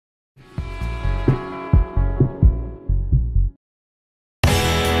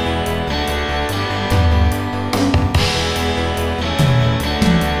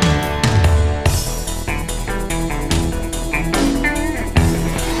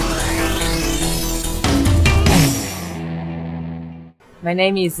My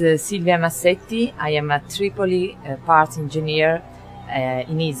name is Silvia Massetti. I am a Tripoli parts engineer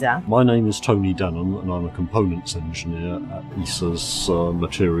in ESA. My name is Tony Denham and I'm a components engineer at ESA's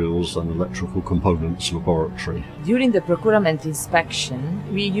Materials and Electrical Components Laboratory. During the procurement inspection,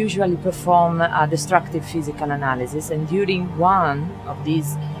 we usually perform a destructive physical analysis, and during one of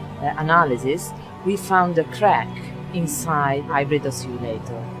these analyses, we found a crack inside hybrid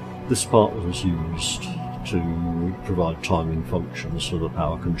oscillator. This part was used to provide timing functions for the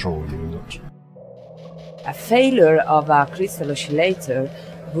power control unit. A failure of a crystal oscillator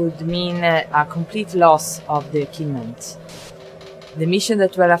would mean a complete loss of the equipment. The missions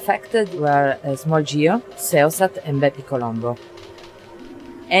that were affected were Small Geo, Ceosat and Bepi Colombo.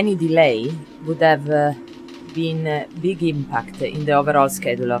 Any delay would have been a big impact in the overall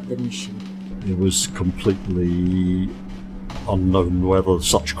schedule of the mission. It was completely unknown whether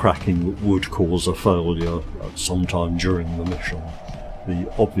such cracking would cause a failure at some time during the mission.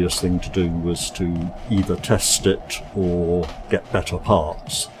 The obvious thing to do was to either test it or get better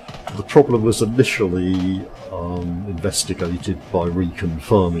parts. The problem was initially investigated by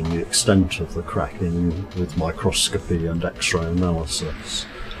reconfirming the extent of the cracking with microscopy and X-ray analysis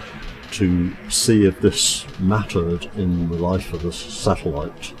to see if this mattered in the life of the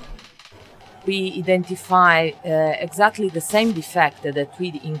satellite. We identify exactly the same defect that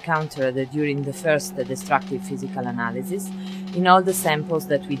we encountered during the first destructive physical analysis in all the samples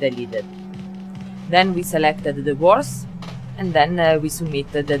that we deleted. Then we selected the worst, and then we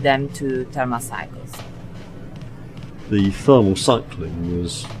submitted them to thermal cycles. The thermal cycling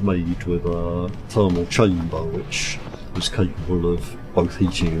was made with a thermal chamber which was capable of both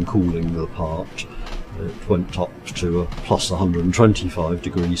heating and cooling the part. It went up to a plus 125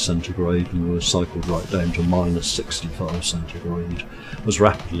 degrees centigrade and was cycled right down to minus 65 centigrade as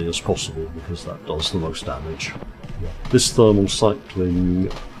rapidly as possible, because that does the most damage. This thermal cycling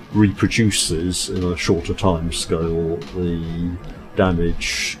reproduces in a shorter time scale the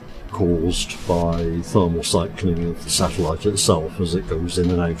damage caused by thermal cycling of the satellite itself as it goes in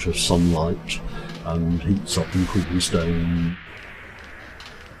and out of sunlight and heats up and cools down.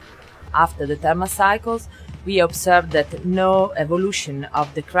 After the thermal cycles, we observed that no evolution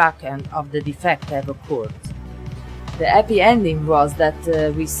of the crack and of the defect have occurred. The happy ending was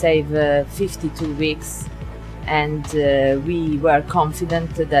that we saved 52 weeks, and we were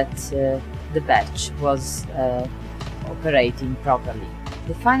confident that the batch was operating properly.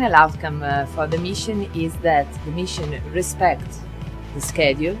 The final outcome for the mission is that the mission respects the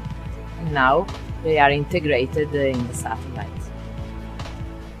schedule, and now they are integrated in the satellite.